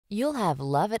You'll have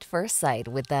love at first sight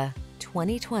with the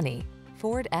 2020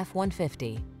 Ford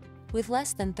F-150. With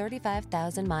less than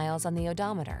 35,000 miles on the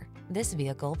odometer, this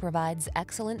vehicle provides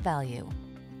excellent value.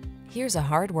 Here's a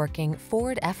hard-working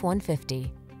Ford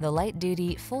F-150, the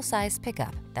light-duty, full-size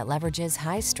pickup that leverages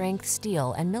high-strength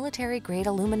steel and military-grade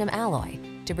aluminum alloy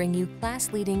to bring you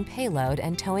class-leading payload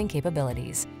and towing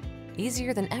capabilities.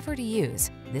 Easier than ever to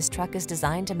use, this truck is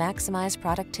designed to maximize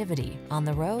productivity on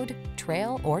the road,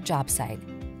 trail, or job site.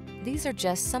 These are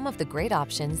just some of the great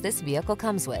options this vehicle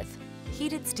comes with: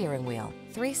 heated steering wheel,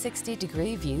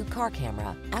 360-degree view car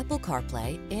camera, Apple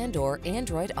CarPlay and/or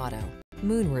Android Auto,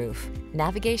 moonroof,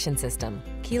 navigation system,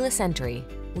 keyless entry,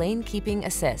 lane keeping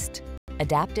assist,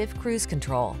 adaptive cruise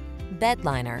control, bed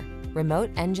liner,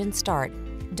 remote engine start.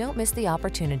 Don't miss the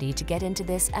opportunity to get into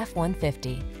this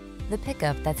F-150, the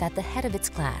pickup that's at the head of its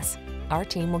class. Our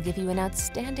team will give you an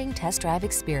outstanding test drive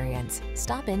experience.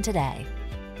 Stop in today.